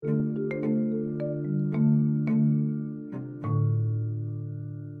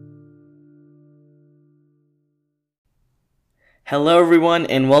Hello, everyone,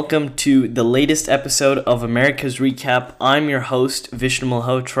 and welcome to the latest episode of America's Recap. I'm your host, Vishnu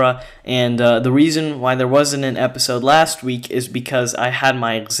Malhotra, and the reason why there wasn't an episode last week is because I had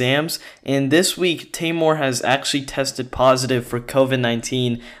my exams, and this week, Tamor has actually tested positive for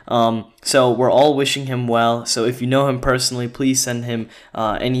COVID-19, so we're all wishing him well. So if you know him personally, please send him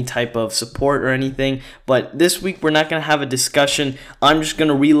any type of support or anything. But this week, we're not going to have a discussion. I'm just going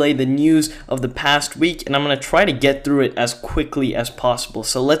to relay the news of the past week, and I'm going to try to get through it as quickly as possible.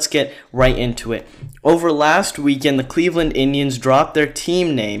 So let's get right into it. Over last weekend, the Cleveland Indians dropped their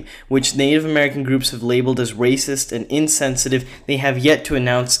team name, which Native American groups have labeled as racist and insensitive. They have yet to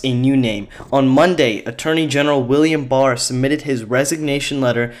announce a new name. On Monday, Attorney General William Barr submitted his resignation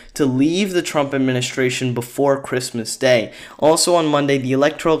letter to leave the Trump administration before Christmas Day. Also on Monday, the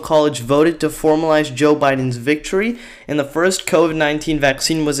Electoral College voted to formalize Joe Biden's victory, and the first COVID-19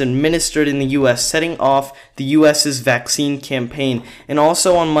 vaccine was administered in the U.S., setting off the U.S.'s vaccine campaign. And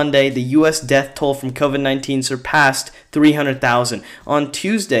also on Monday, the U.S. death toll from COVID-19 surpassed 300,000. On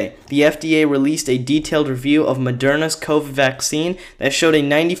Tuesday, the FDA released a detailed review of Moderna's COVID vaccine that showed a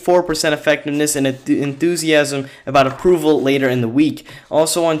 94% effectiveness and enthusiasm about approval later in the week.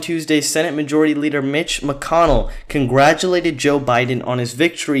 Also on Tuesday, Senate Majority Leader Mitch McConnell congratulated Joe Biden on his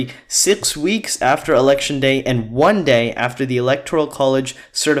victory 6 weeks after Election Day and 1 day after the Electoral College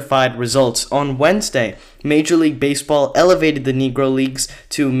certified results. On Wednesday, Major League Baseball elevated the Negro Leagues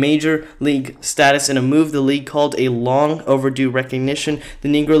to Major League status in a move the league called a long overdue recognition. The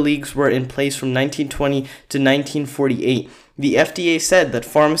Negro Leagues were in place from 1920 to 1948. The FDA said that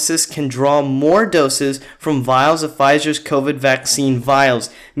pharmacists can draw more doses from vials of Pfizer's COVID vaccine vials,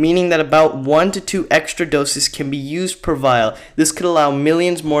 meaning that about 1 to 2 extra doses can be used per vial. This could allow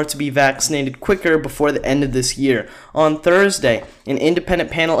millions more to be vaccinated quicker before the end of this year. On Thursday, an independent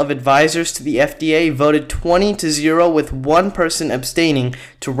panel of advisors to the FDA voted 20-0 with one person abstaining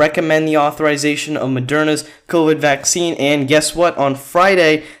to recommend the authorization of Moderna's COVID vaccine. And guess what? On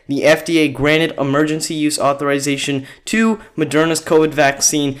Friday, the FDA granted emergency use authorization to Moderna's COVID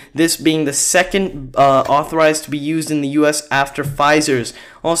vaccine, this being the second authorized to be used in the U.S. after Pfizer's.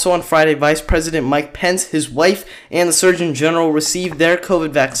 Also on Friday, Vice President Mike Pence, his wife, and the Surgeon General received their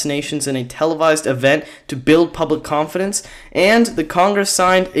COVID vaccinations in a televised event to build public confidence, and the Congress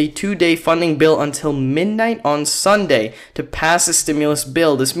signed a 2-day funding bill until midnight on Sunday to pass a stimulus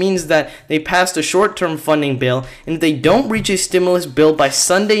bill. This means that they passed a short-term funding bill, and if they don't reach a stimulus bill by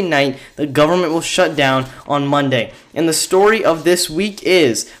Sunday night, the government will shut down on Monday. And the story of this week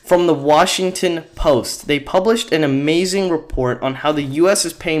is from the Washington Post. They published an amazing report on how the U.S.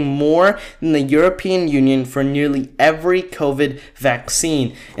 is paying more than the European Union for nearly every COVID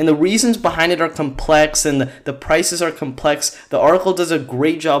vaccine. And the reasons behind it are complex, and the prices are complex. The article does a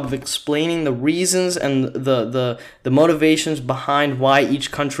great job of explaining the reasons and the motivations behind why each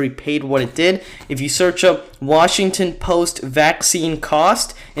country paid what it did. If you search up Washington Post vaccine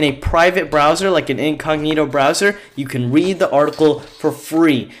cost in a private browser, like an incognito browser, you can read the article for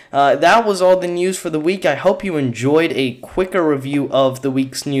free. That was all the news for the week. I hope you enjoyed a quicker review of the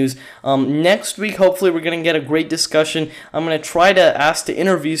week's news. Next week, hopefully, we're going to get a great discussion. I'm going to try to ask to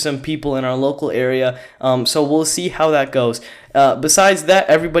interview some people in our local area, so we'll see how that goes. Besides that,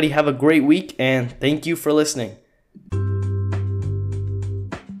 everybody have a great week, and thank you for listening.